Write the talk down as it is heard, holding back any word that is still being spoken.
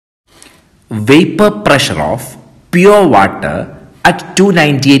vapor pressure of pure water at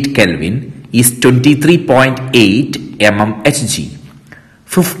 298 Kelvin is 23.8 mmHg.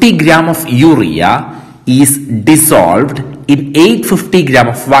 50 gram of urea is dissolved in 850 gram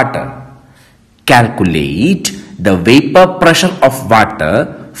of water. Calculate the vapor pressure of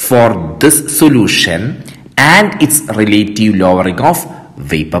water for this solution and its relative lowering of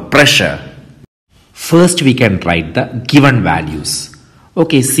vapor pressure. First we can write the given values.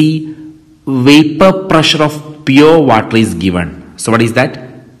 Okay, see, vapor pressure of pure water is given. So what is that?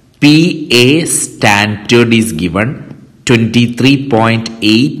 PA standard is given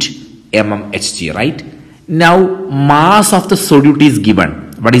 23.8 mmHg, right? Now mass of the solute is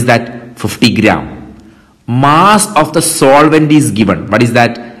given. What is that? 50 gram. Mass of the solvent is given. What is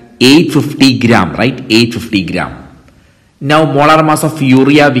that? 850 gram, right? 850 gram. Now molar mass of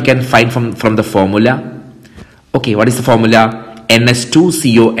urea we can find from the formula. Okay, what is the formula?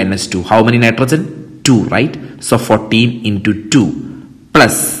 NH2CO NH2. How many nitrogen? 2, right? So 14 into 2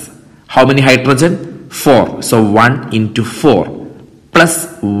 plus how many hydrogen? 4. So 1 into 4 plus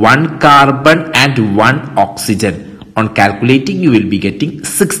 1 carbon and 1 oxygen. On calculating you will be getting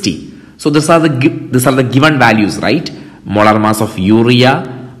 60. So these are the given values, right? Molar mass of urea,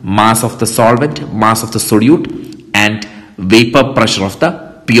 mass of the solvent, mass of the solute, and vapor pressure of the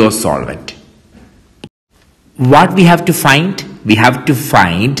pure solvent. What we have to find? We have to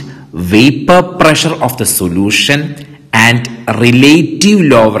find vapor pressure of the solution and relative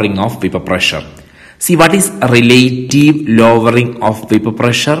lowering of vapor pressure. See, what is relative lowering of vapor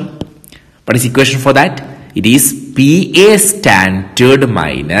pressure? What is the equation for that? It is PA standard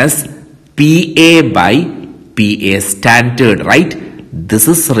minus PA by PA standard, right? This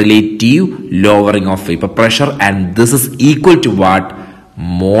is relative lowering of vapor pressure and this is equal to what?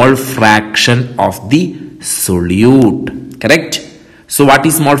 Mole fraction of the solute, correct? So what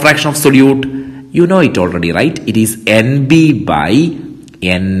is mole fraction of solute? You know it already, right? It is NB by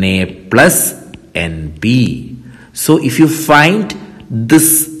Na plus NB. So if you find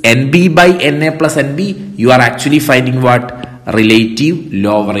this NB by Na plus NB, you are actually finding what? Relative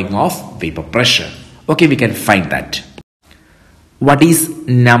lowering of vapor pressure. Okay, we can find that. What is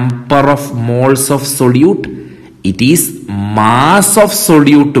number of moles of solute? It is mass of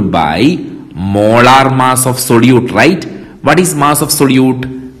solute by molar mass of solute, right? What is mass of solute?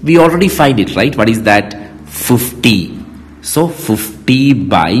 We already find it, right? What is that? 50. So 50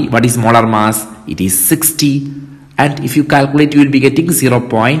 by, what is molar mass? It is 60. And if you calculate, you will be getting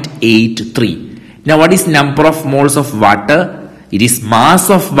 0.83. Now what is number of moles of water? It is mass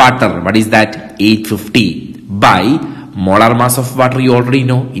of water. What is that? 850 by molar mass of water. You already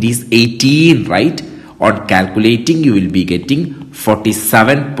know it is 18, right? On calculating, you will be getting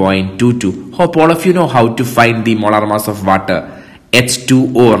 47.22. Hope all of you know how to find the molar mass of water.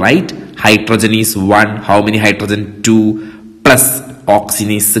 H2O, right? Hydrogen is 1. How many hydrogen? 2 plus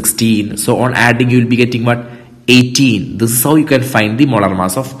oxygen is 16. So on adding, you will be getting what? 18. This is how you can find the molar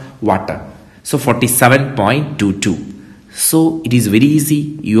mass of water. So 47.22. So it is very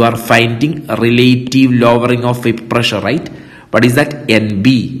easy. You are finding a relative lowering of vapor pressure, right? What is that?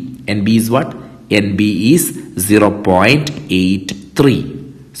 NB. NB is what? NB is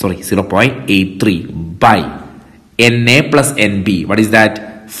 0.83. Sorry, 0.83 by Na plus NB. What is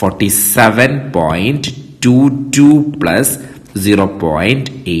that? 47.22 plus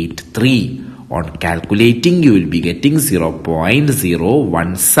 0.83. On calculating, you will be getting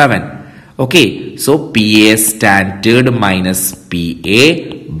 0.017. Okay, so PA standard minus PA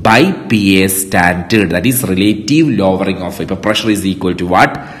by PA standard, that is relative lowering of vapor pressure, is equal to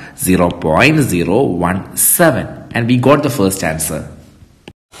what? 0.017. And we got the first answer.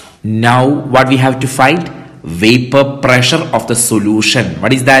 Now what we have to find? Vapor pressure of the solution.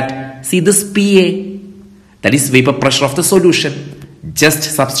 What is that? See this PA, that is vapor pressure of the solution. Just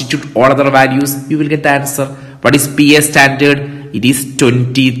substitute all other values, you will get the answer. What is PA standard? It is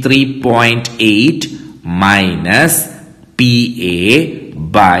 23.8 minus PA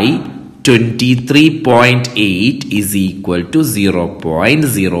by 23.8 is equal to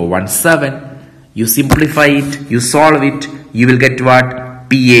 0.017. You simplify it, you solve it, you will get what?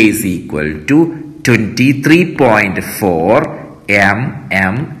 PA is equal to 23.4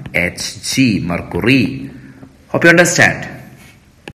 mmHg, mercury. Hope you understand.